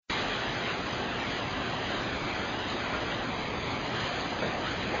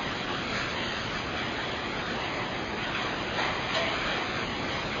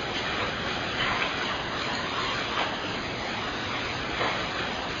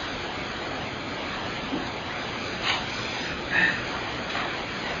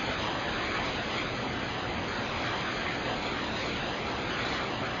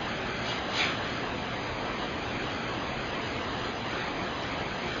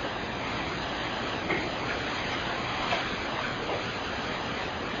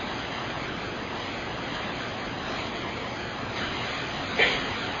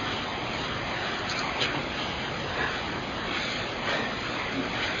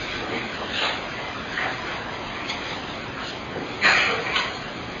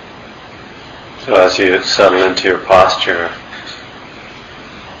So as you settle into your posture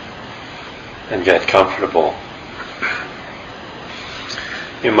and get comfortable,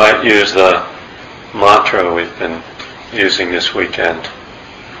 you might use the mantra we've been using this weekend.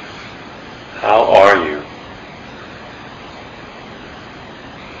 How are you?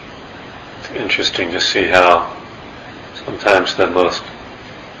 It's interesting to see how sometimes the most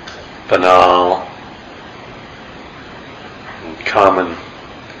banal and common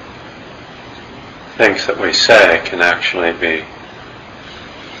things that we say can actually be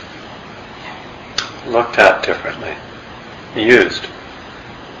looked at differently, used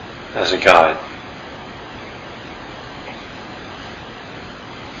as a guide.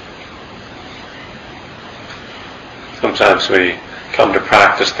 Sometimes we come to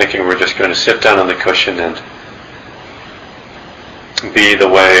practice thinking we're just going to sit down on the cushion and be the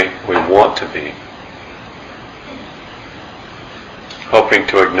way we want to be, hoping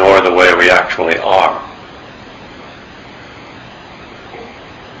to ignore the way we actually are.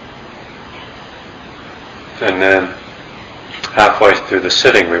 And then halfway through the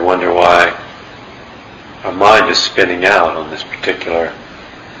sitting we wonder why our mind is spinning out on this particular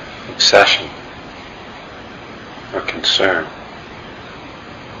obsession or concern.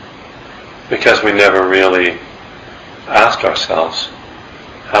 Because we never really asked ourselves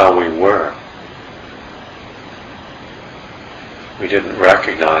how we were. We didn't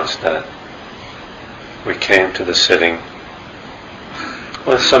recognize that we came to the sitting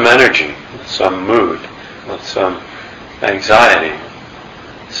with some energy, with some mood, with some anxiety,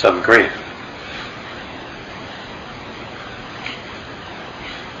 some grief.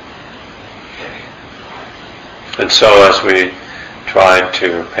 And so as we try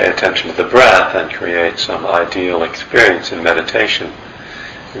to pay attention to the breath and create some ideal experience in meditation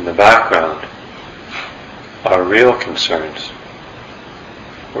in the background, our real concerns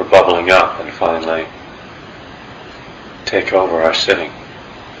were bubbling up and finally take over our sitting.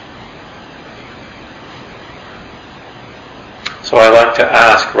 So I like to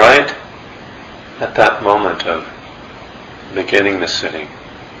ask right at that moment of beginning the sitting,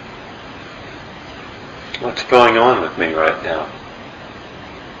 what's going on with me right now?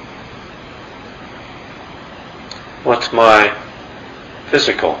 What's my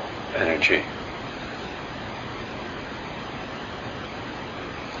physical energy?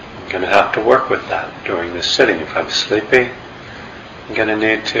 I'm going to have to work with that during this sitting. If I'm sleepy, I'm going to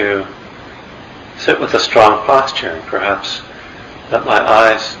need to sit with a strong posture and perhaps let my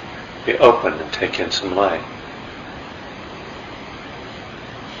eyes be open and take in some light.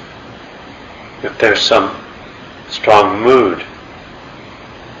 If there's some strong mood,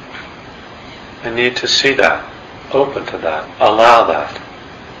 I need to see that, open to that, allow that,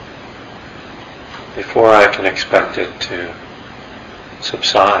 before I can expect it to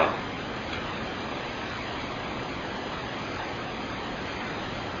subside.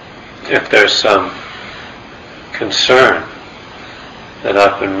 If there's some concern that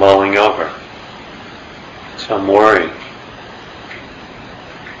I've been mulling over, some worry,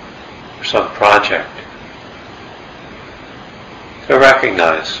 or some project, to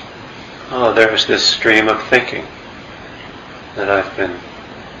recognize, oh, there's this stream of thinking that I've been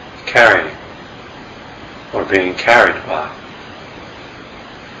carrying or being carried by.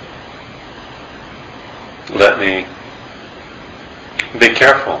 Let me be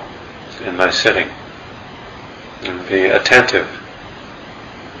careful in my sitting and be attentive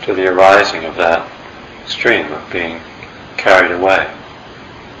to the arising of that stream of being carried away.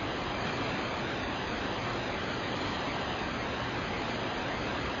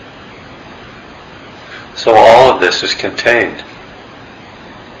 So all of this is contained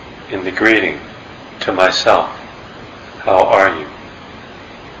in the greeting to myself. How are you?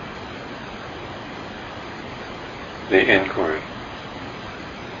 The inquiry.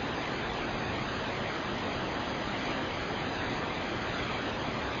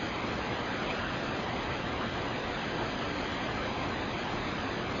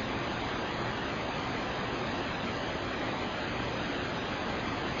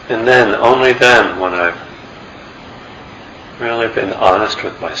 And then, only then, when I've really been honest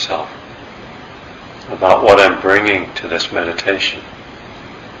with myself about what I'm bringing to this meditation,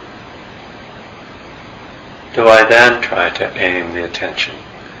 do I then try to aim the attention,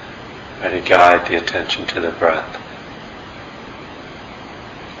 try to guide the attention to the breath.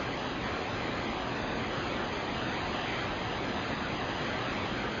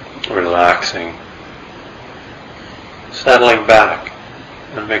 Relaxing, settling back,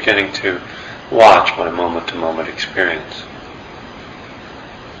 and beginning to watch my moment-to-moment experience,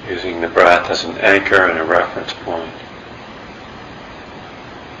 using the breath as an anchor and a reference point.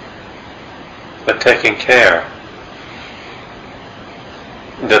 but taking care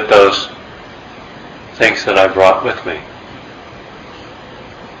that those things that I brought with me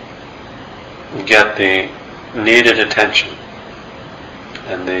get the needed attention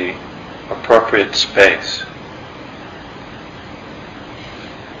and the appropriate space.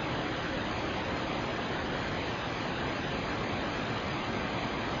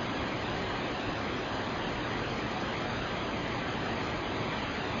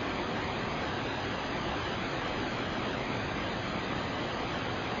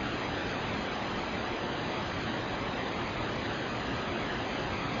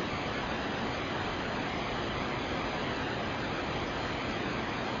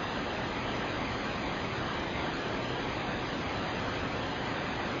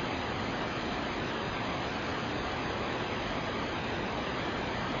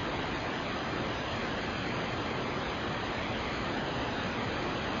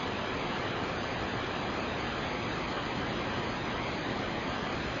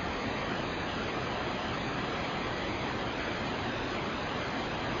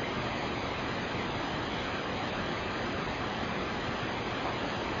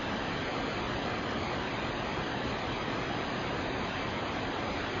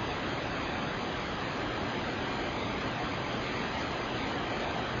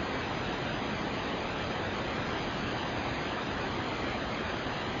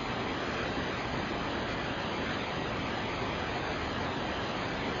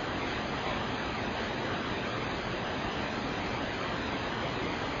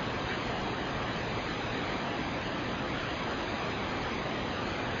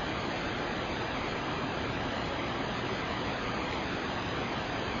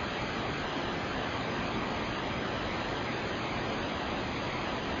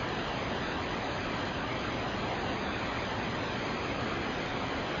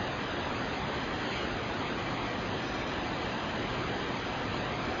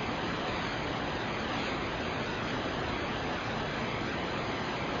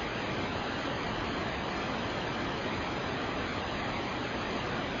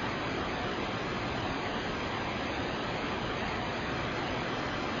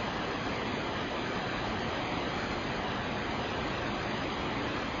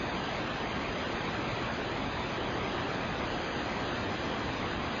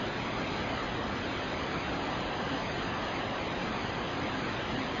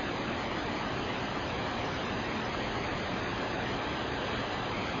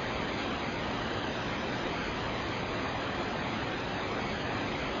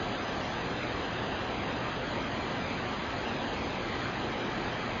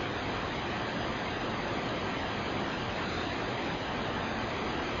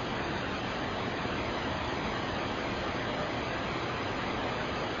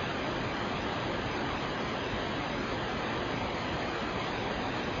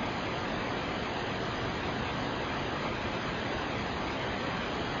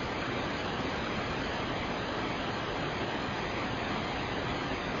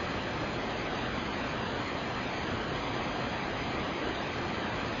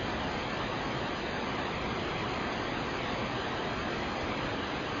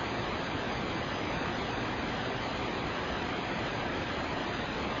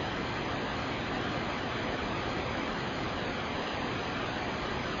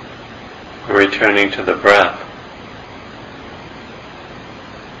 Returning to the breath.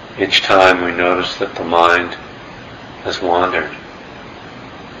 Each time we notice that the mind has wandered,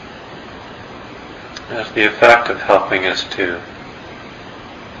 it has the effect of helping us to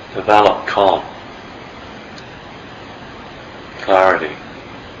develop calm, clarity.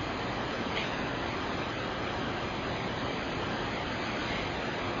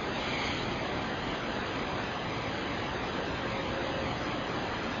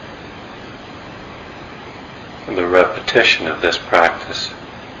 The repetition of this practice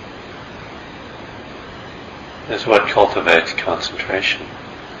is what cultivates concentration.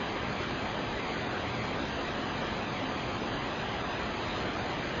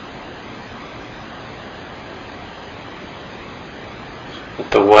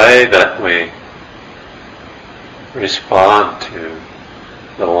 But the way that we respond to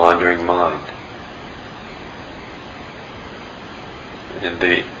the wandering mind and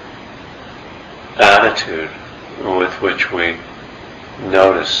the attitude with which we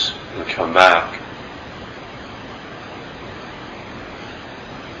notice and come back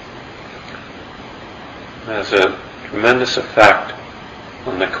has a tremendous effect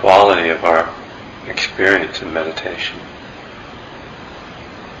on the quality of our experience in meditation.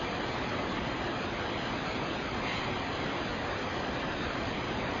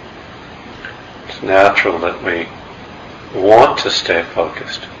 it's natural that we want to stay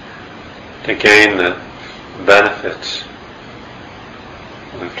focused, to gain the benefits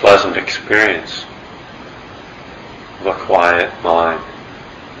of a pleasant experience of a quiet mind.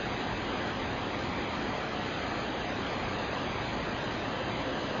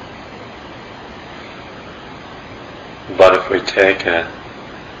 But if we take an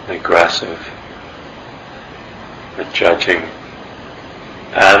aggressive, a judging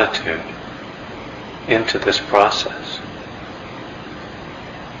attitude into this process,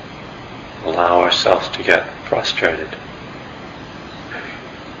 allow ourselves to get frustrated,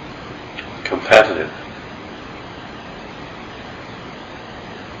 competitive,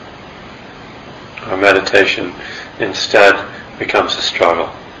 our meditation instead becomes a struggle.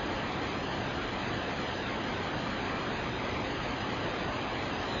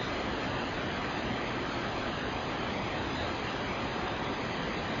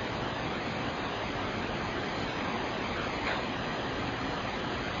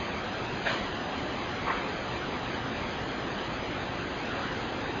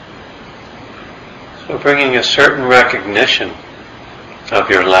 So bringing a certain recognition of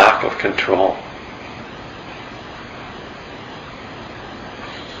your lack of control.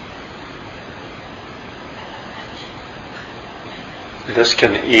 This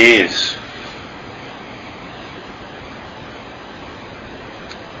can ease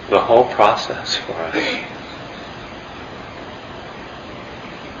the whole process for us.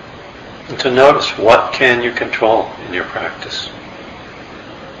 And to notice, what can you control in your practice?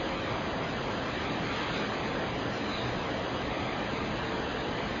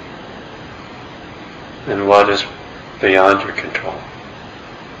 And what is beyond your control?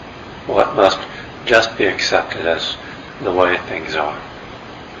 What must just be accepted as the way things are?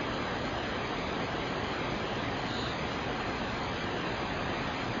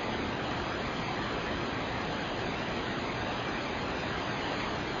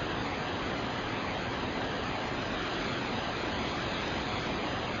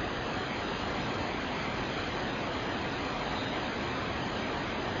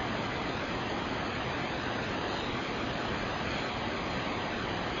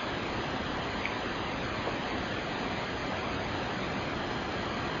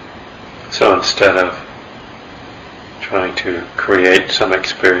 So instead of trying to create some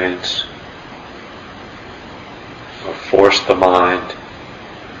experience or force the mind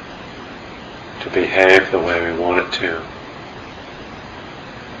to behave the way we want it to,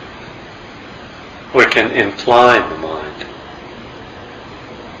 we can incline the mind.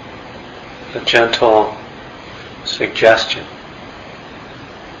 A gentle suggestion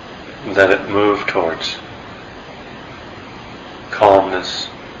that it move towards calmness,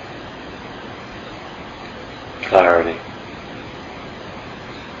 clarity,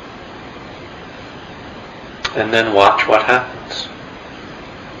 and then watch what happens.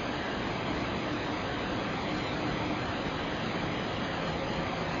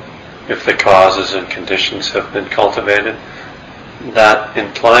 If the causes and conditions have been cultivated, that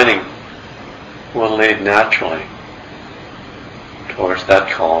inclining will lead naturally towards that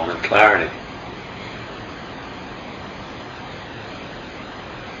calm and clarity.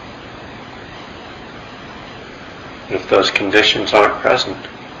 If those conditions aren't present,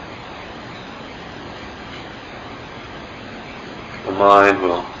 the mind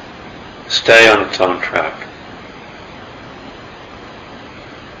will stay on its own track.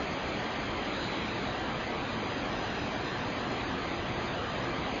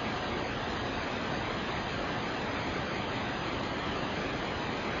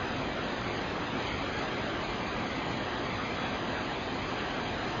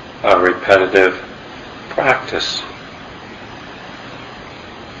 A repetitive practice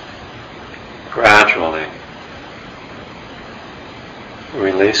gradually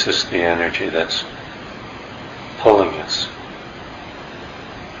releases the energy that's pulling us.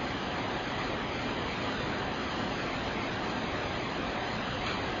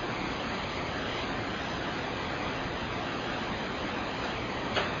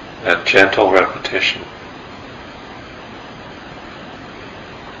 That gentle repetition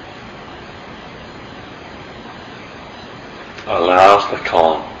allows the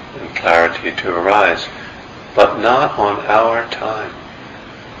calm and clarity to arise, but not on our time.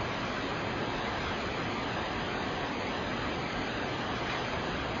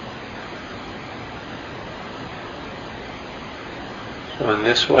 So in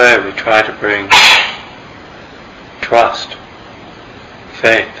this way we try to bring trust,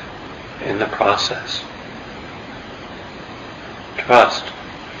 faith in the process. Trust,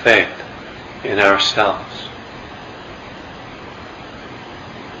 faith in ourselves.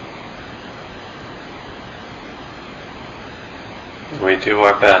 We do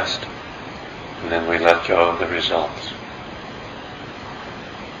our best, and then we let go of the results.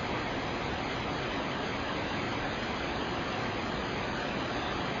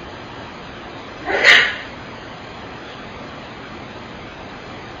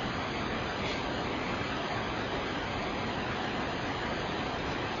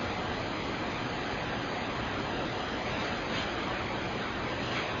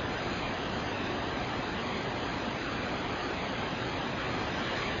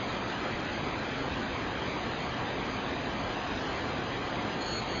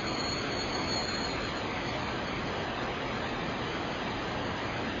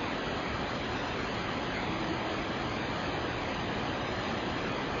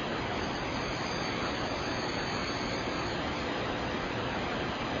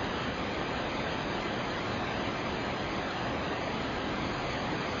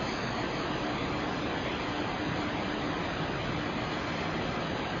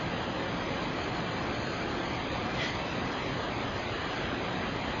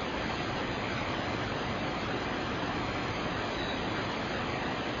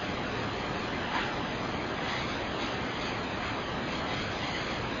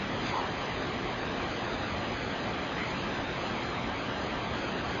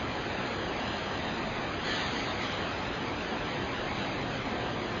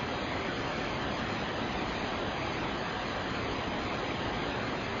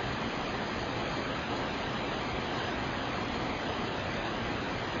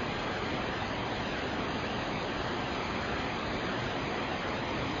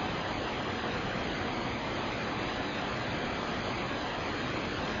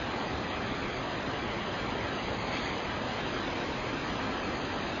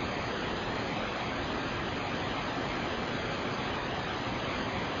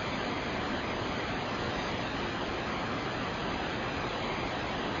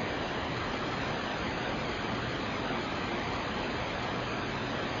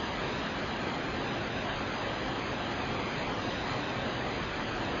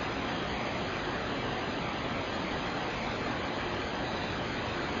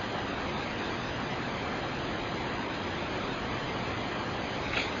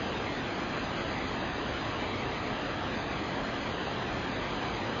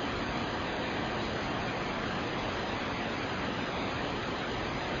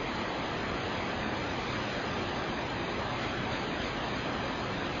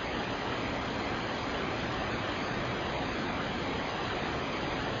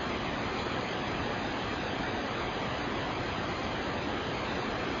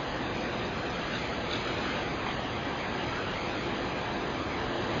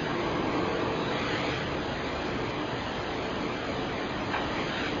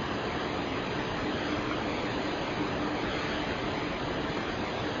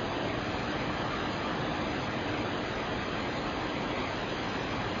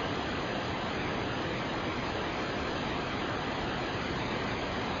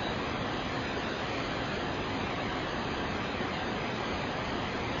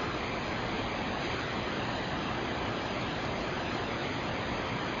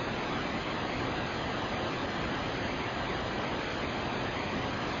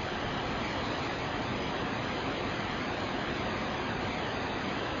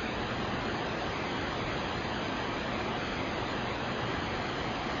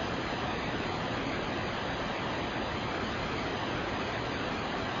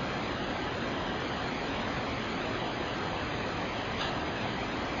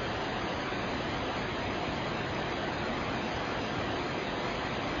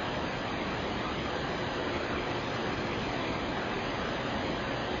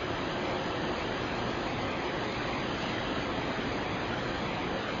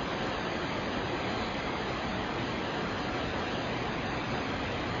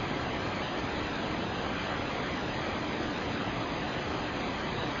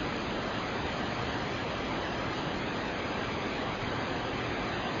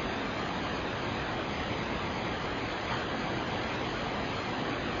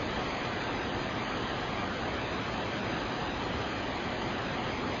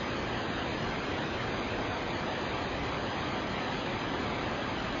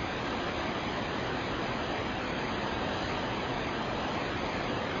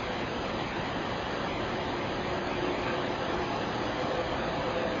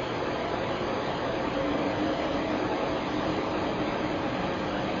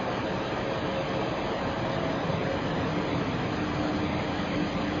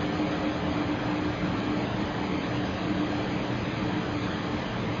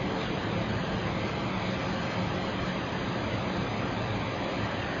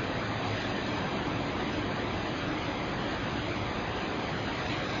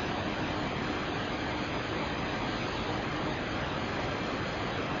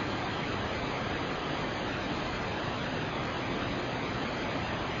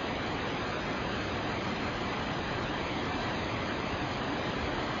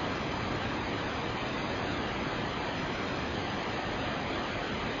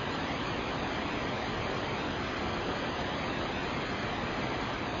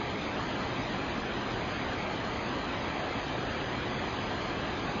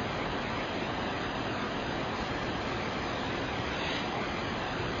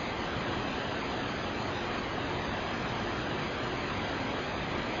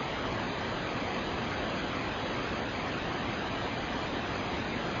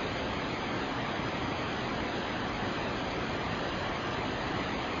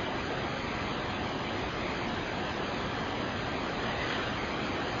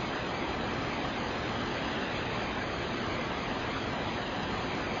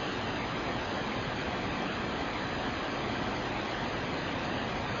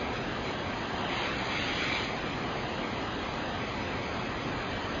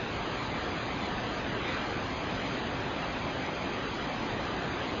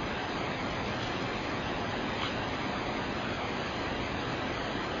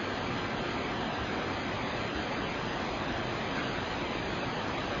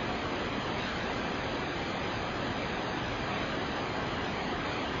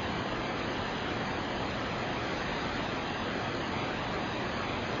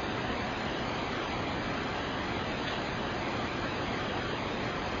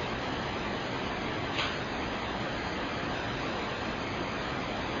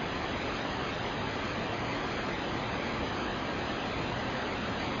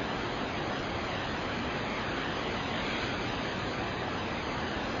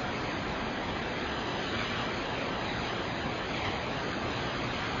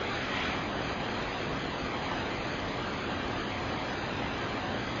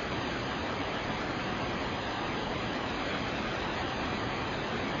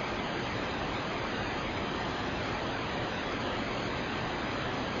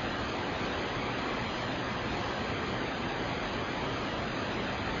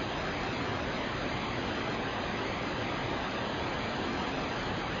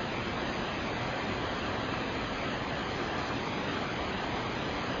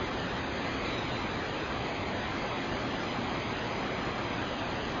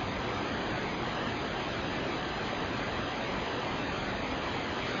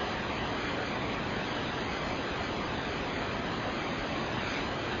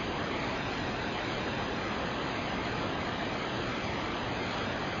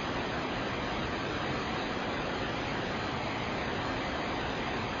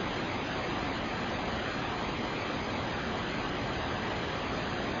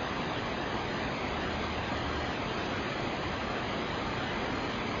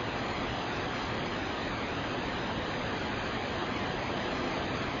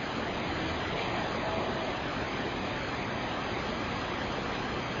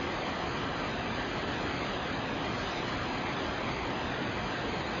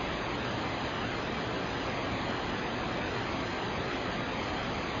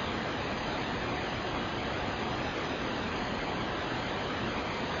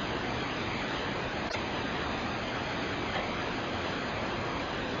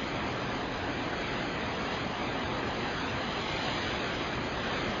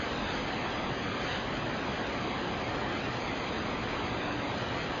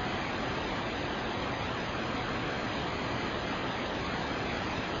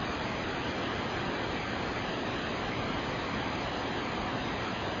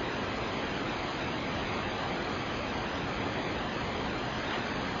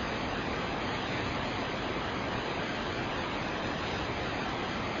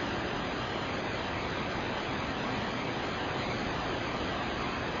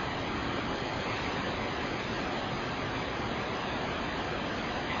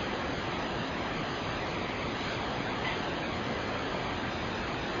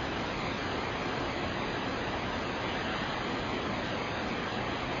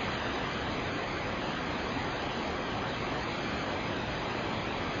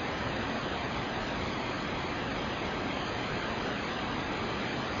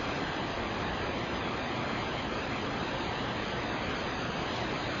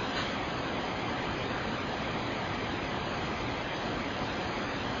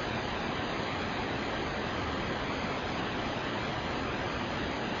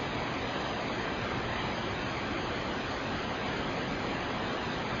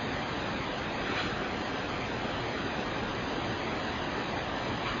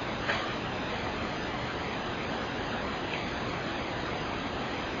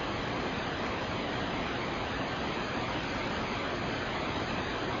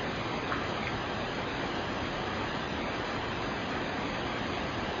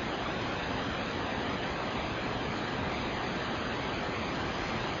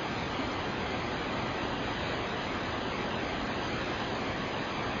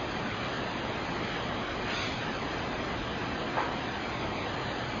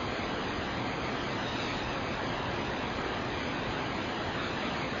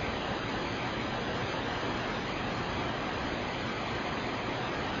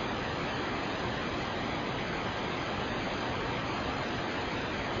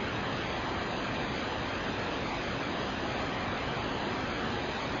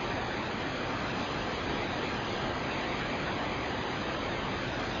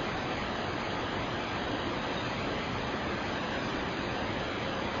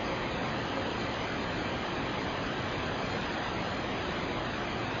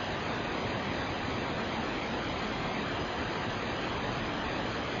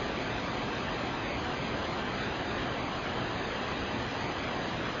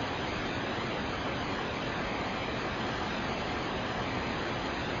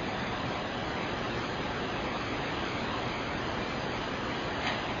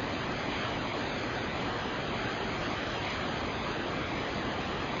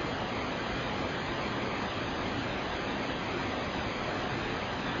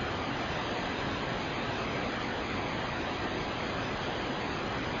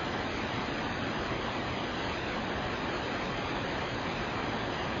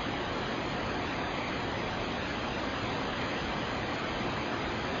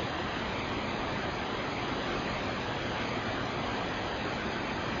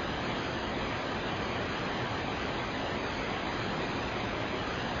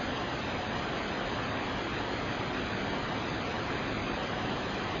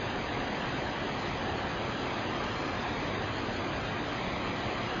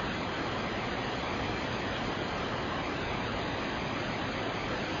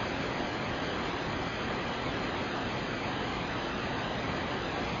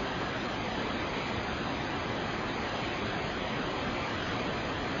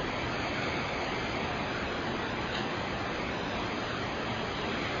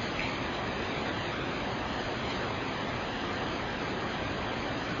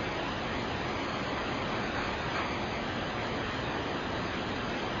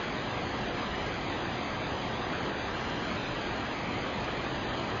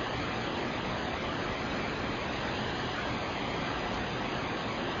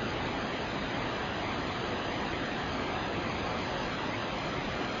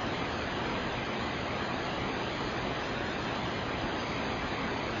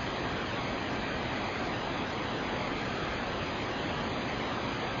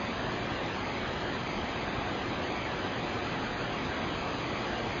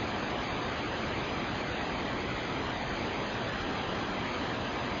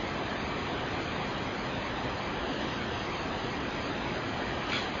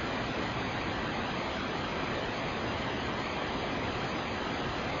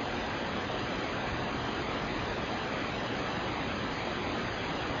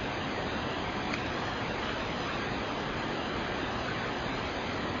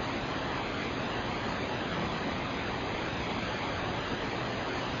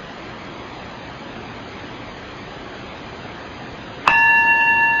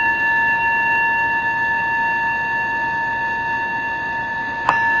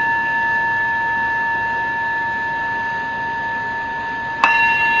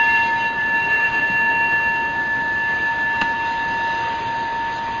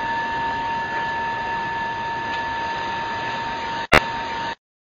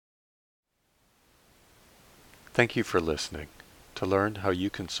 Thank you for listening. To learn how you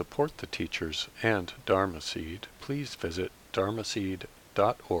can support the teachers and Dharma Seed, please visit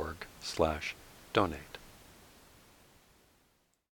dharmaseed.org/donate.